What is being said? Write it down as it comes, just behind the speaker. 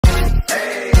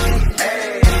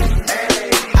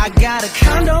got a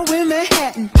condo in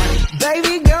Manhattan.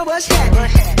 Baby girl, what's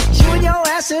happening? You and your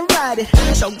ass invited,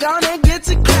 so gonna get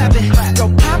to clapping.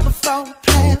 Go pop it for a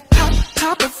plan,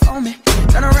 pop it for me.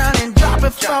 Turn around and drop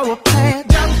it for a plan,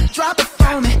 drop it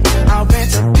for me. I'll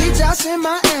rent a beach house in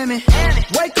Miami.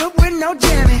 Wake up with no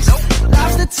jammies.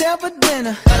 Lobster tail for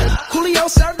dinner. Julio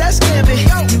served that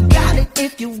scampi. You got it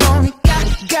if you want it.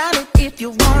 Got it if you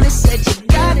want it. Said you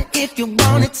got it if you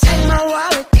want it. Take my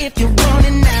wallet if you want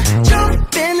it now.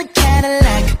 Jump in the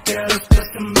Cadillac. Girl, let's put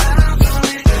some miles on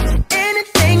it.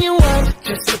 Anything you want,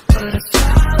 just to put a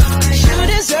smile on it. You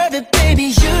deserve it, baby.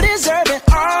 You deserve it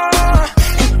all.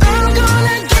 And I'm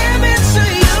gonna give it to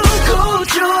you. Gold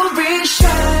jewelry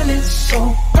shining so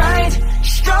bright.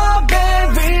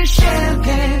 Strawberry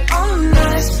champagne on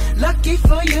us. Lucky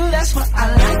for you, that's what I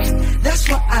like. That's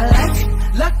what I like.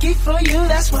 Lucky for you,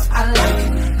 that's what I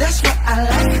like. That's what I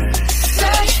like.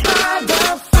 Sex by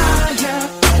the fire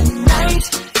at night.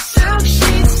 Silk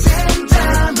sheets and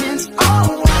diamonds, all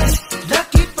white.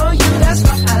 Lucky for you, that's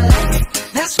what I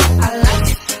like. That's what I like.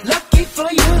 Lucky for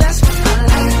you, that's what I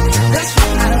like. That's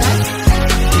what I like.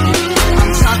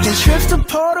 I'm talking trips to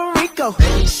Puerto Rico.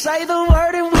 Say the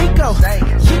word and we go.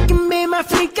 You can be my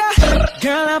flica.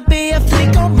 Girl, I'll be a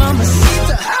flico,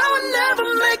 mamacita. I would never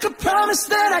make a promise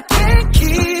that I can't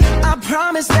keep. I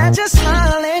promise that your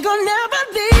smile ain't gonna never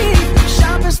leave.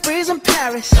 Shopping sprees in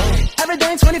Paris,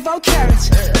 everything 24 carats.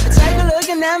 Take a look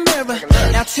in that mirror.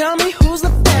 Now tell me who's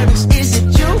the fairest. Is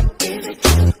it you?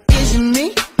 Is it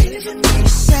me?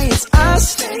 Say it's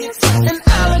us, and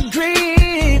I'll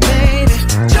agree, baby.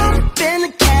 Jump in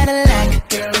the Cadillac.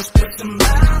 Girl, let's put some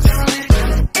miles on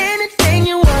it. Anything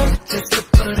you want, just to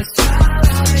put a smile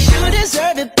on it. You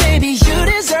deserve it, baby. You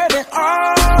deserve it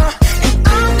all. And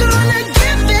I'm gonna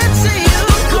give it to you.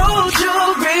 Gold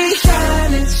jewelry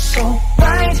shining so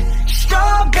bright.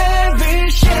 Strawberry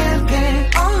champagne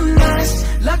on us.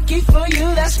 Lucky for you,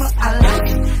 that's what I like.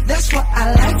 That's what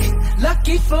I like.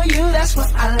 Lucky for you, that's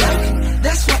what I like.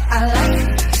 That's what I like.